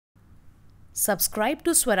Subscribe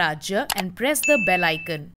to Swarajya and press the bell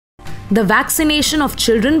icon. The vaccination of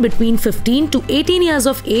children between 15 to 18 years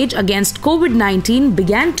of age against Covid-19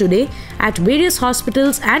 began today at various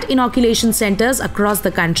hospitals and inoculation centers across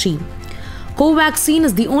the country. Covaxin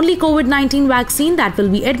is the only Covid-19 vaccine that will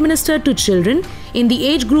be administered to children in the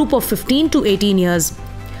age group of 15 to 18 years.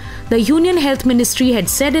 The Union Health Ministry had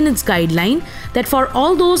said in its guideline that for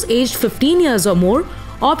all those aged 15 years or more,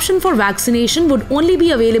 option for vaccination would only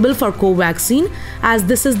be available for Covaxin, as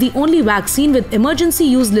this is the only vaccine with emergency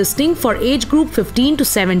use listing for age group 15 to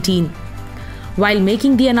 17. While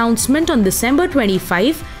making the announcement on December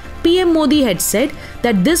 25, PM Modi had said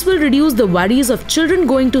that this will reduce the worries of children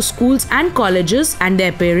going to schools and colleges and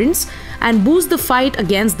their parents and boost the fight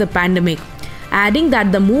against the pandemic, adding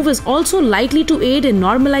that the move is also likely to aid in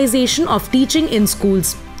normalization of teaching in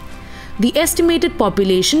schools. The estimated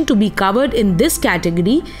population to be covered in this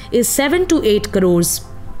category is 7 to 8 crores.